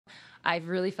I've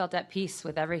really felt at peace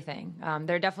with everything.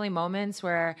 There are definitely moments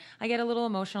where I get a little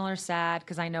emotional or sad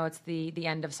because I know it's the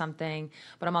end of something,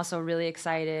 but I'm also really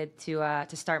excited to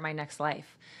start my next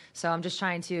life. So I'm just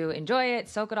trying to enjoy it,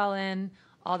 soak it all in,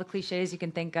 all the cliches you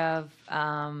can think of,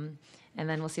 and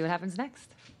then we'll see what happens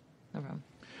next. No problem.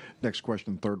 Next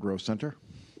question, third row center.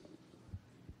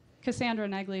 Cassandra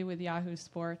Negley with Yahoo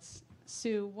Sports.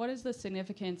 Sue, what is the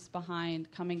significance behind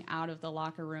coming out of the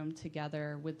locker room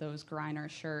together with those Griner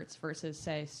shirts versus,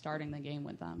 say, starting the game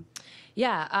with them?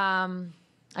 Yeah,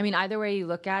 I mean, either way you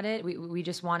look at it, we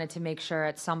just wanted to make sure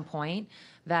at some point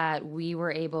that we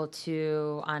were able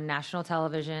to, on national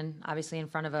television, obviously in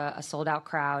front of a sold-out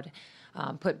crowd,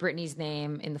 put Brittany's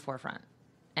name in the forefront.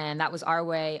 And that was our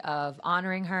way of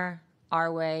honoring her, our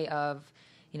way of,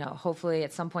 hopefully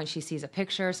at some point she sees a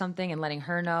picture or something and letting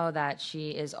her know that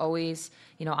she is always,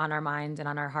 on our minds and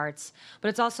on our hearts. But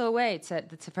it's also a way to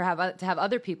have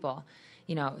other people,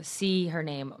 see her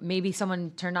name. Maybe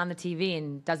someone turned on the TV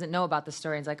and doesn't know about the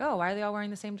story and is like, oh, why are they all wearing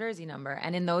the same jersey number?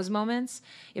 And in those moments,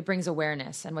 it brings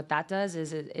awareness. And what that does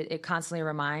is it constantly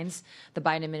reminds the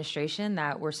Biden administration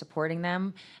that we're supporting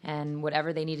them, and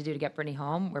whatever they need to do to get Brittany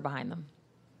home, we're behind them.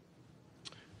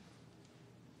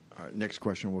 Next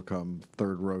question will come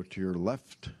third row to your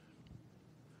left.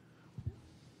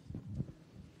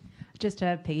 Just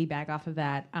to piggyback off of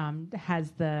that,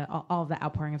 has all of the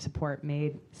outpouring of support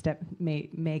make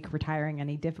retiring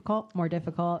any more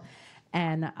difficult?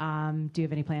 And do you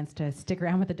have any plans to stick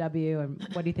around with the W? And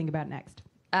what do you think about next?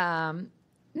 No,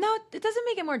 it doesn't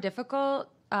make it more difficult.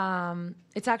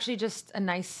 It's actually just a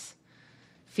nice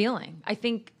feeling. I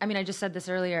just said this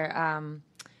earlier.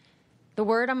 The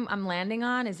word I'm landing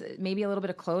on is maybe a little bit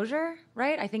of closure,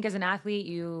 right? I think as an athlete,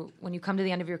 when you come to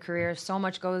the end of your career, so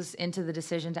much goes into the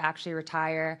decision to actually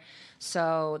retire.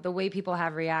 So the way people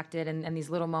have reacted and these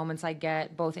little moments I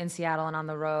get both in Seattle and on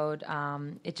the road,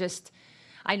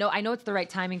 I know it's the right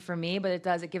timing for me, but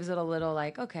it gives it a little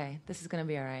like, okay, this is going to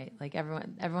be all right. Like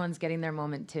everyone's getting their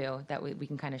moment too that we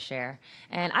can kind of share.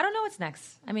 And I don't know what's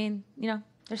next. I mean,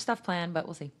 there's stuff planned, but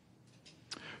we'll see.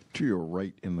 To your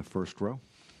right in the first row.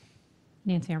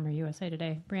 Nancy Armour, USA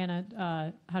Today.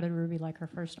 Breanna, how did Ruby like her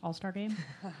first All-Star game?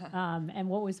 And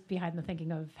what was behind the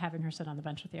thinking of having her sit on the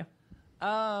bench with you?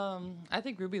 I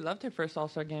think Ruby loved her first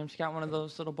All-Star game. She got one of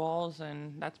those little balls,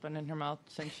 and that's been in her mouth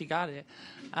since she got it.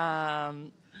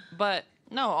 But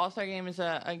no, All-Star game is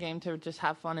a game to just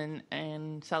have fun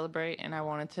and celebrate, and I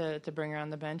wanted to bring her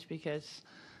on the bench because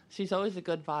she's always a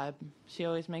good vibe. She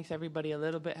always makes everybody a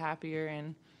little bit happier,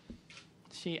 and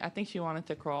I think she wanted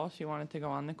to crawl. She wanted to go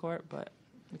on the court, but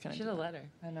we kind of should have let her.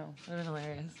 I know. That would have been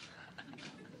hilarious.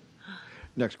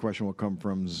 Next question will come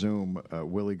from Zoom.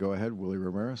 Willie, go ahead. Willie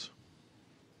Ramirez.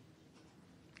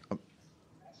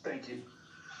 Thank you.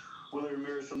 Willie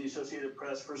Ramirez from the Associated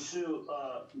Press. For Sue,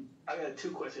 I got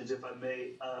two questions, if I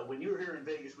may. When you were here in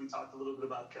Vegas, we talked a little bit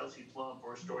about Kelsey Plum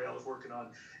for a story I was working on,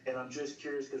 and I'm just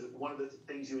curious because one of the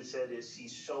things you had said is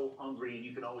she's so hungry and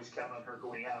you can always count on her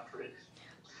going after it.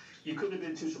 You couldn't have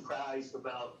been too surprised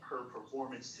about her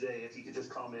performance today. If you could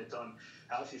just comment on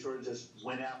how she sort of just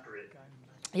went after it.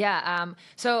 Yeah,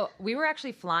 so we were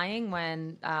actually flying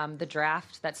when the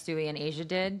draft that Stewie and Asia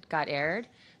did got aired.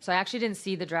 So I actually didn't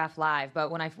see the draft live, but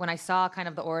when I saw kind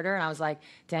of the order, and I was like,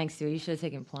 dang, Stewie, you should have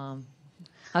taken Plum.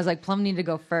 I was like, Plum needed to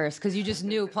go first, because you just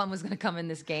knew Plum was going to come in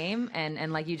this game,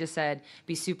 and like you just said,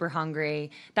 be super hungry.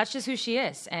 That's just who she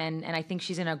is, and I think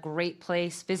she's in a great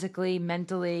place physically,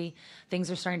 mentally.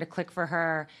 Things are starting to click for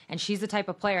her, and she's the type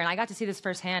of player, and I got to see this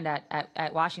firsthand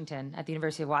at Washington, at the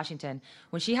University of Washington.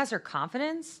 When she has her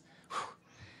confidence,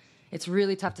 it's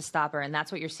really tough to stop her, and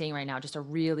that's what you're seeing right now, just a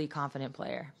really confident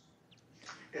player.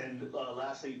 And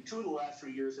lastly, 2 of the last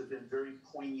 3 years have been very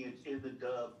poignant in the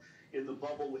dub, in the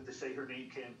bubble with the Say Her Name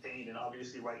campaign, and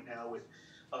obviously right now with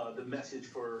the message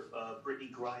for Brittany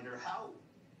Griner. How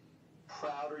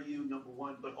proud are you, number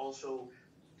one, but also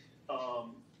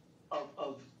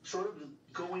of sort of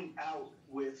going out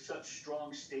with such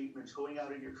strong statements, going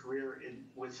out in your career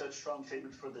with such strong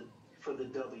statements for the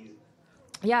W?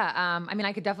 Yeah, I mean,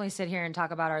 I could definitely sit here and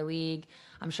talk about our league.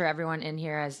 I'm sure everyone in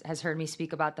here has heard me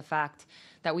speak about the fact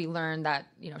that we learned that,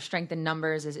 strength in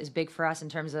numbers is big for us in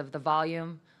terms of the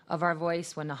volume of our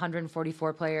voice. When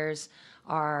 144 players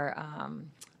are,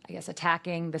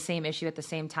 attacking the same issue at the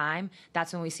same time,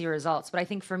 that's when we see results. But I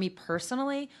think for me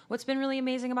personally, what's been really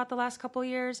amazing about the last couple of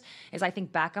years is I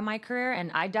think back on my career,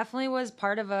 and I definitely was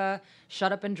part of a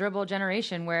shut up and dribble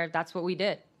generation where that's what we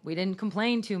did. We didn't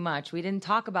complain too much. We didn't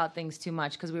talk about things too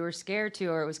much because we were scared to,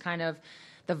 or it was kind of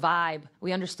the vibe.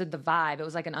 We understood the vibe. It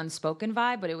was like an unspoken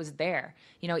vibe, but it was there.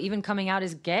 You know, even coming out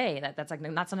as gay, that's like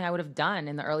not something I would have done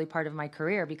in the early part of my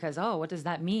career because, oh, what does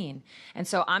that mean? And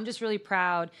so I'm just really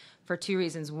proud for two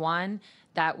reasons. One,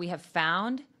 that we have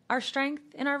found our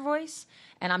strength in our voice,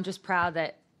 and I'm just proud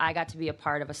that I got to be a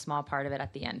part of a small part of it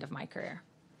at the end of my career.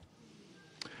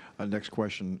 Next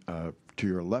question to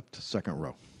your left, second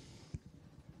row.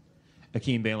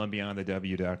 Akeem Balaam,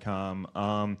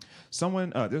 BeyondTheW.com.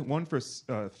 Someone, one for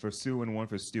Sue and one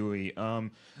for Stewie.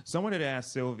 Someone had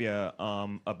asked Sylvia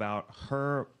about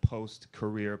her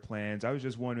post-career plans. I was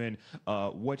just wondering,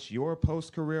 what's your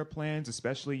post-career plans,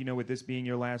 especially, you know, with this being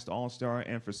your last All-Star?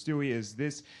 And for Stewie, is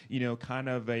this, you know, kind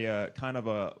of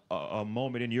a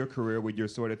moment in your career where you're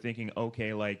sort of thinking,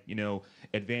 okay, like, you know,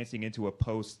 advancing into a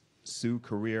post-Sue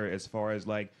career as far as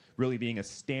like really being a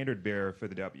standard bearer for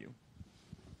the W?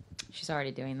 She's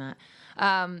already doing that.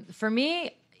 For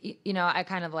me, you know, I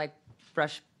kind of like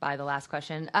brushed by the last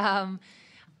question.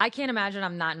 I can't imagine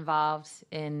I'm not involved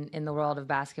in the world of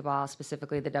basketball,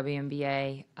 specifically the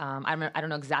WNBA. I don't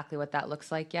know exactly what that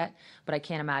looks like yet, but I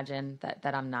can't imagine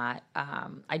that I'm not.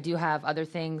 I do have other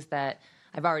things that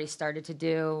I've already started to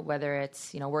do, whether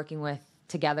it's, you know, working with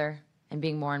Together and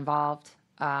being more involved.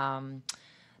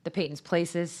 The Peyton's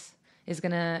Places is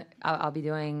I'll be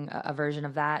doing a version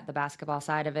of that, the basketball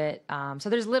side of it. So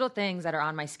there's little things that are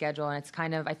on my schedule, and it's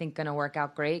kind of, I think, going to work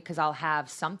out great because I'll have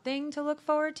something to look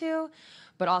forward to,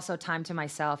 but also time to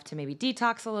myself to maybe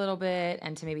detox a little bit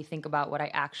and to maybe think about what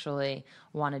I actually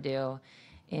want to do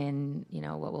in, you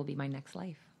know, what will be my next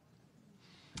life.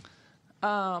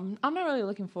 I'm not really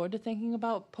looking forward to thinking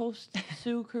about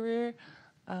post-Sue career.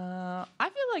 I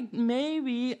feel like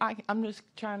maybe I'm just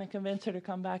trying to convince her to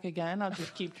come back again. I'll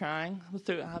just keep trying. We'll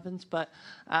see what happens. But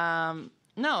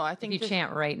no, I think if you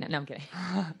chant right now. No, I'm kidding.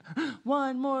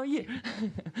 One more year.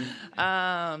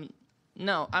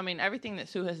 No, I mean, everything that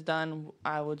Sue has done,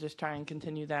 I will just try and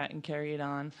continue that and carry it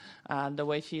on. The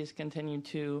way she has continued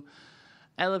to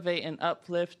elevate and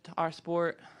uplift our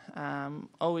sport,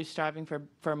 always striving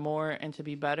for more and to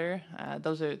be better.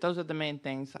 Those are the main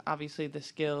things. Obviously, the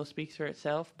skill speaks for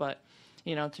itself, but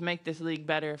you know, to make this league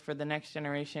better for the next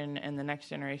generation and the next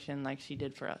generation, like she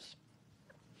did for us.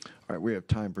 All right, we have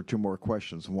time for two more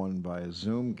questions. One by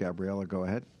Zoom. Gabriella, go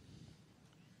ahead.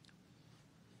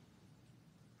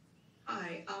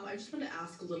 Hi, I just want to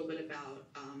ask a little bit about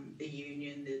the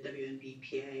union, the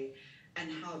WNBA, and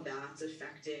how that's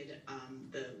affected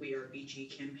the We Are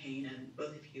BG campaign, and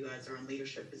both of you guys are in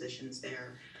leadership positions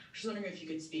there. I was just wondering if you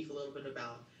could speak a little bit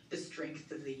about the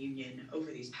strength of the union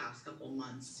over these past couple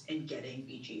months in getting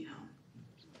BG home.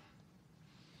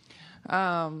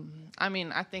 I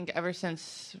mean, I think ever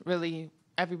since really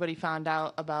everybody found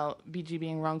out about BG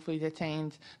being wrongfully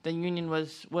detained, the union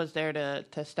was there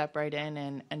to step right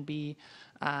in and be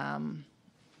a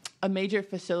major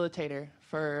facilitator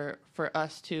for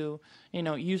us to, you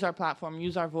know, use our platform,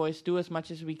 use our voice, do as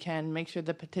much as we can, make sure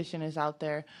the petition is out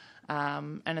there,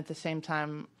 and at the same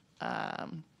time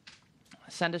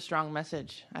send a strong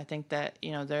message. I think that,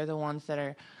 you know, they're the ones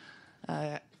that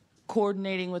are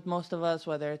coordinating with most of us,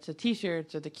 whether it's the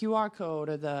T-shirts or the QR code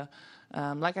or the,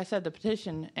 like I said, the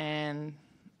petition. And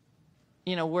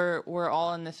you know, we're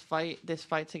all in this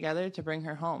fight together to bring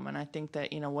her home. And I think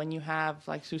that, you know, when you have,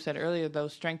 like Sue said earlier,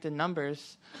 those strength in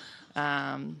numbers,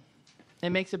 it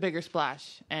makes a bigger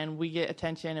splash, and we get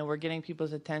attention, and we're getting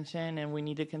people's attention, and we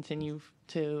need to continue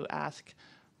to ask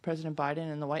President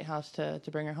Biden and the White House to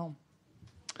bring her home.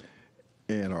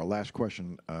 And our last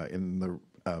question in the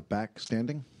back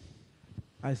standing.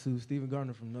 Hi, Sue. Stephen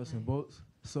Gardner from Nuts and Bolts.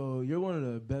 So you're one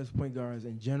of the best point guards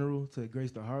in general to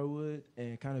grace the hardwood,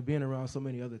 and kind of being around so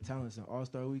many other talents in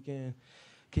All-Star Weekend.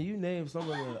 Can you name some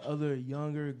of the other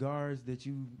younger guards that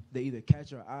either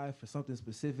catch your eye for something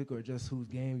specific or just whose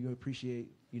game you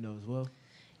appreciate, you know, as well?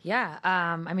 Yeah,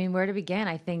 I mean, where to begin?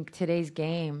 I think today's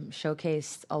game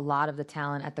showcased a lot of the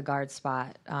talent at the guard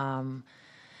spot.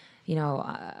 You know,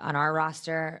 on our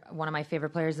roster, one of my favorite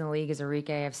players in the league is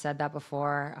Arike. I've said that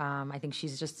before. I think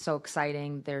she's just so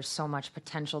exciting. There's so much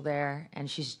potential there, and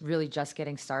she's really just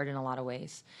getting started in a lot of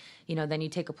ways. You know, then you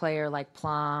take a player like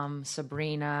Plum,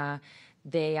 Sabrina.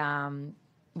 They,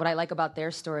 what I like about their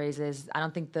stories is I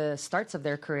don't think the starts of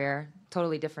their career,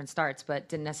 totally different starts, but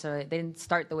they didn't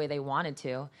start the way they wanted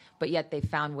to, but yet they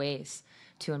found ways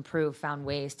to improve, found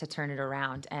ways to turn it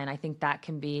around. And I think that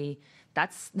can be,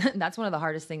 that's one of the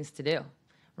hardest things to do,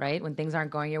 right? When things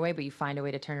aren't going your way, but you find a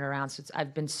way to turn it around. So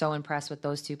I've been so impressed with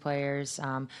those two players.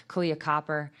 Kalia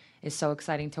Copper is so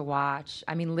exciting to watch.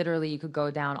 I mean, literally, you could go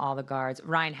down all the guards.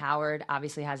 Ryan Howard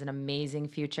obviously has an amazing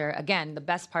future. Again, the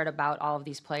best part about all of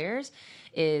these players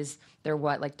is they're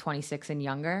like 26 and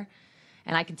younger.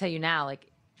 And I can tell you now, like,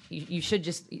 you should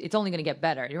just, it's only going to get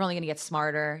better. You're only going to get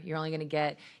smarter. You're only going to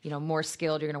get, more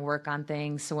skilled. You're going to work on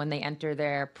things. So when they enter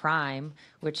their prime,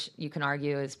 which you can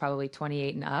argue is probably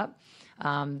 28 and up,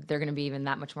 they're going to be even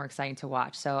that much more exciting to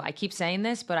watch. So I keep saying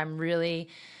this, but I'm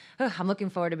looking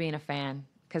forward to being a fan,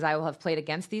 because I will have played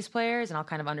against these players and I'll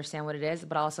kind of understand what it is,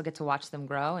 but I'll also get to watch them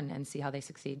grow and see how they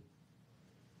succeed.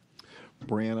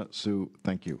 Breanna, Sue,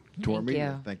 thank you. To our Thank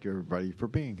media, you. thank you, everybody, for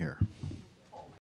being here.